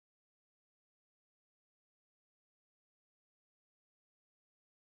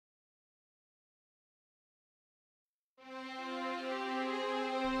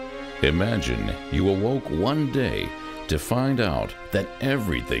Imagine you awoke one day to find out that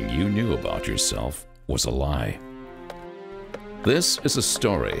everything you knew about yourself was a lie. This is a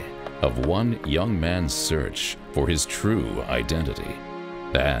story of one young man's search for his true identity,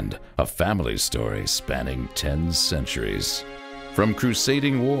 and a family story spanning 10 centuries. From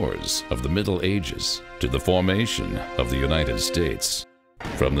crusading wars of the Middle Ages to the formation of the United States,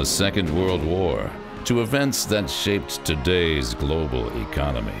 from the Second World War to events that shaped today's global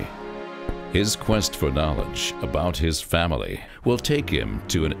economy. His quest for knowledge about his family will take him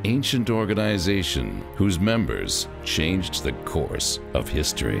to an ancient organization whose members changed the course of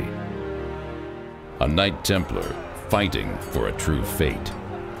history. A Knight Templar fighting for a true fate.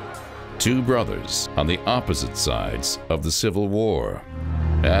 Two brothers on the opposite sides of the Civil War.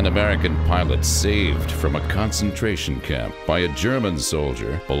 An American pilot saved from a concentration camp by a German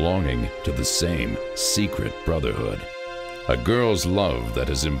soldier belonging to the same secret brotherhood. A girl's love that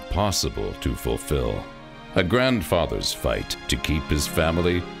is impossible to fulfill. A grandfather's fight to keep his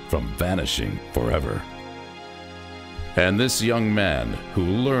family from vanishing forever. And this young man who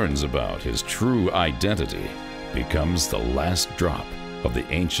learns about his true identity becomes the last drop of the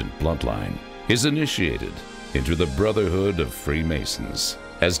ancient bloodline, is initiated into the Brotherhood of Freemasons,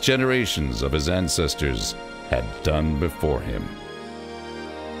 as generations of his ancestors had done before him.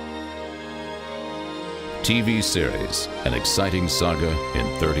 TV series, an exciting saga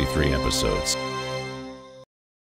in 33 episodes.